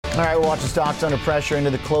All right, we'll watch the stocks under pressure into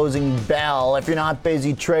the closing bell. If you're not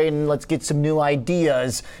busy trading, let's get some new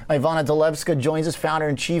ideas. Ivana Delevska joins us, founder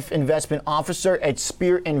and chief investment officer at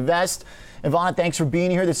Spear Invest. Ivana, thanks for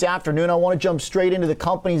being here this afternoon. I want to jump straight into the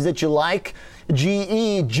companies that you like.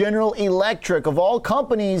 GE, General Electric, of all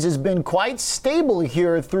companies, has been quite stable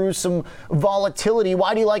here through some volatility.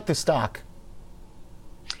 Why do you like the stock?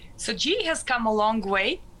 So GE has come a long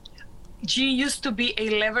way. GE used to be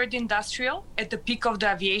a levered industrial at the peak of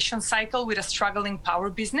the aviation cycle with a struggling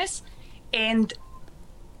power business. And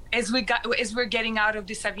as we're getting out of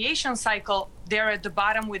this aviation cycle, they're at the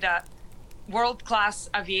bottom with a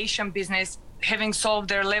world-class aviation business, having solved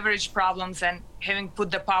their leverage problems and having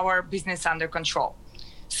put the power business under control.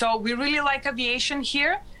 So we really like aviation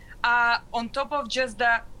here. On top of just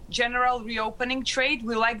the general reopening trade,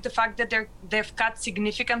 we like the fact that they've cut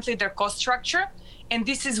significantly their cost structure. And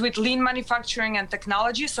this is with lean manufacturing and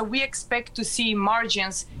technology. So we expect to see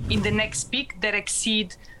margins in the next peak that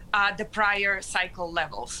exceed the prior cycle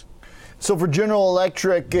levels. So for General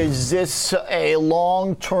Electric, is this a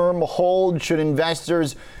long-term hold? Should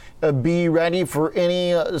investors be ready for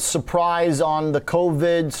any surprise on the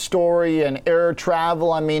COVID story and air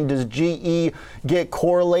travel? I mean, does GE get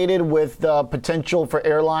correlated with the potential for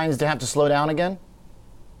airlines to have to slow down again?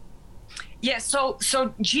 Yes, so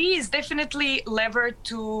GE is definitely levered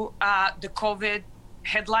to the COVID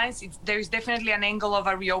headlines. There's definitely an angle of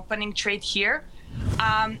a reopening trade here.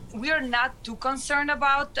 We are not too concerned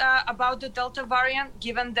about the Delta variant,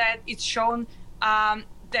 given that it's shown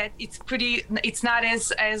that it's not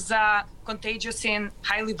as contagious in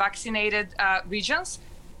highly vaccinated regions.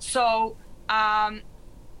 So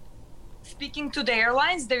speaking to the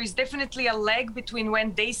airlines, there is definitely a lag between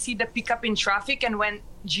when they see the pickup in traffic and when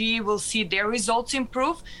GE will see their results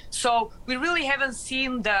improve. So we really haven't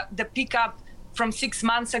seen the pickup from 6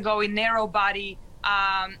 months ago in narrow body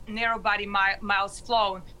miles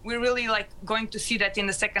flown. We're really going to see that in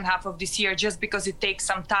the second half of this year, just because it takes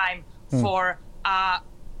some time for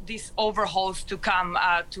these overhauls to come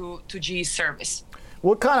to GE service.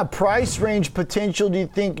 What kind of price range potential do you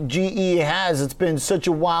think GE has? It's been such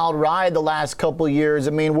a wild ride the last couple of years.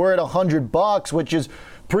 I mean, we're at $100, which is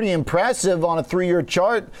pretty impressive on a 3-year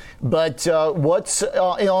chart. But what's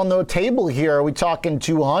on the table here? Are we talking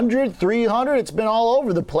 200, 300? It's been all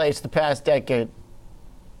over the place the past decade.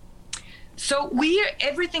 So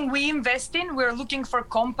everything we invest in, we're looking for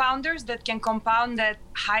compounders that can compound at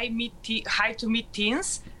high to mid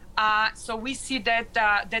teens. So we see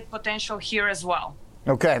that potential here as well.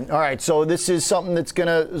 Okay. All right. So this is something that's going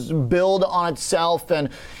to build on itself. And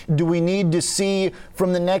do we need to see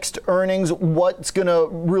from the next earnings what's going to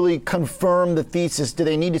really confirm the thesis? Do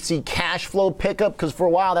they need to see cash flow pickup? Because for a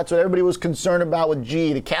while, that's what everybody was concerned about with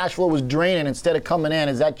GE. The cash flow was draining instead of coming in.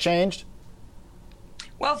 Has that changed?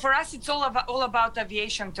 Well, for us, it's all about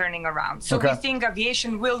aviation turning around. So we think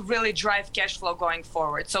aviation will really drive cash flow going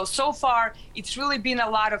forward. So far, it's really been a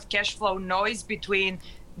lot of cash flow noise between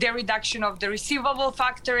the reduction of the receivable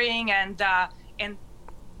factoring and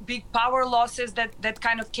big power losses that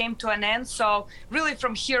kind of came to an end. So really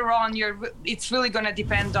from here on, it's really going to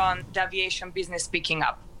depend on the aviation business picking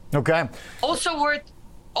up. Okay. Also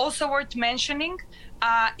worth mentioning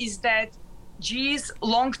is that GE's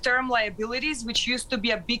long-term liabilities, which used to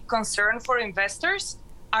be a big concern for investors,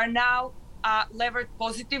 are now levered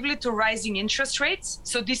positively to rising interest rates.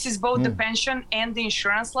 So this is both the pension and the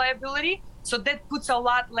insurance liability. So that puts a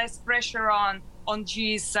lot less pressure on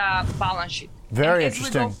GE's balance sheet. Very and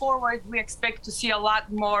interesting. As we go forward, we expect to see a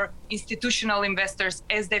lot more institutional investors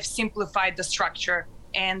as they've simplified the structure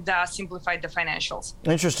and simplified the financials.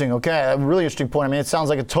 Interesting. Okay, a really interesting point. I mean, it sounds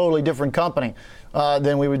like a totally different company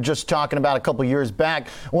than we were just talking about a couple years back.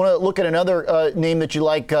 I want to look at another name that you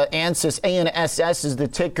like, ANSYS. ANSS is the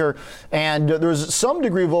ticker, and there's some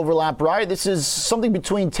degree of overlap, right? This is something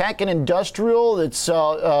between tech and industrial. It's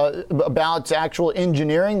about actual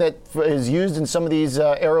engineering that is used in some of these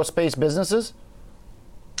aerospace businesses.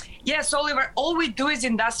 Yes, Oliver, all we do is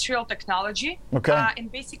industrial technology. Okay.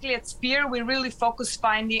 And basically at Spear, we really focus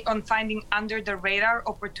on finding under the radar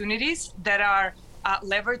opportunities that are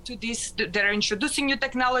levered to this, that are introducing new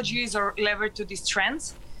technologies or levered to these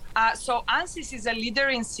trends. So ANSYS is a leader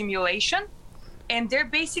in simulation, and they're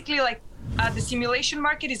basically the simulation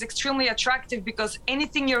market is extremely attractive because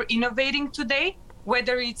anything you're innovating today,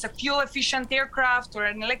 whether it's a fuel efficient aircraft or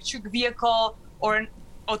an electric vehicle or an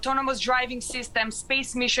autonomous driving system,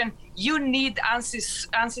 space mission, you need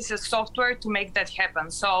ANSYS software to make that happen.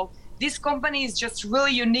 So this company is just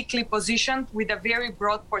really uniquely positioned with a very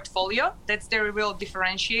broad portfolio. That's their real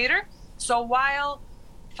differentiator. So while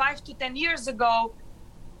 5 to 10 years ago,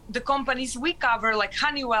 the companies we cover, like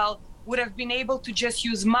Honeywell, would have been able to just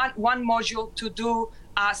use one module to do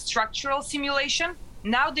structural simulation.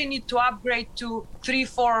 Now they need to upgrade to 3,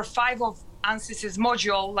 4, or 5 of Ansys's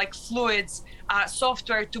module, like fluids,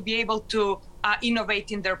 software, to be able to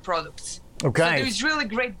innovate in their products. Okay. So there's really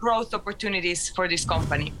great growth opportunities for this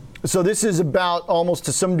company. So this is about almost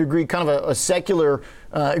to some degree kind of a secular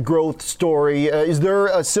growth story. Is there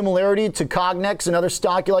a similarity to Cognex, another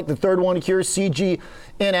stock you like? The third one here,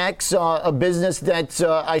 CGNX, a business that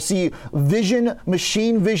I see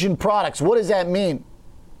machine vision products. What does that mean?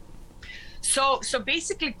 So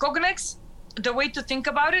basically, Cognex, the way to think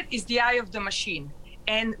about it is the eye of the machine.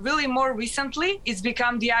 And really more recently, it's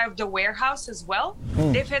become the eye of the warehouse as well.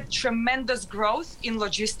 They've had tremendous growth in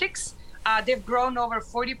logistics. They've grown over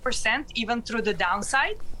 40% even through the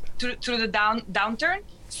downside, through the downturn.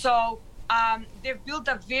 So they've built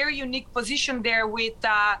a very unique position there with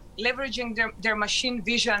leveraging their machine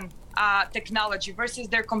vision technology versus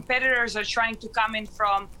their competitors are trying to come in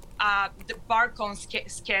from the barcode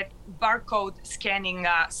scanning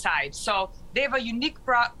side. So they have a unique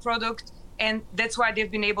product, and that's why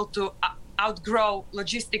they've been able to outgrow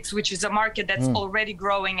logistics, which is a market that's already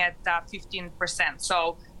growing at 15%.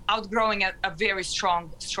 So outgrowing a very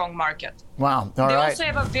strong market. Wow. They also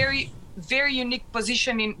have a very, very unique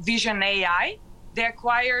position in vision AI. They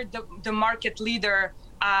acquired the market leader,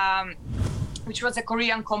 which was a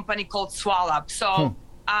Korean company called Swalab. So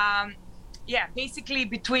yeah, basically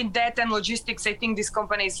between that and logistics, I think this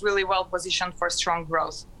company is really well positioned for strong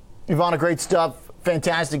growth. Ivana, great stuff.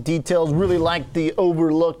 Fantastic details. Really like the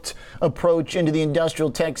overlooked approach into the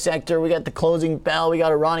industrial tech sector. We got the closing bell. We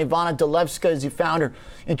got Ivana Dalevska is the founder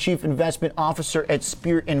and chief investment officer at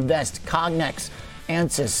Spear Invest, Cognex,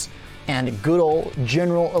 Ansys, and good old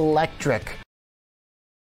General Electric.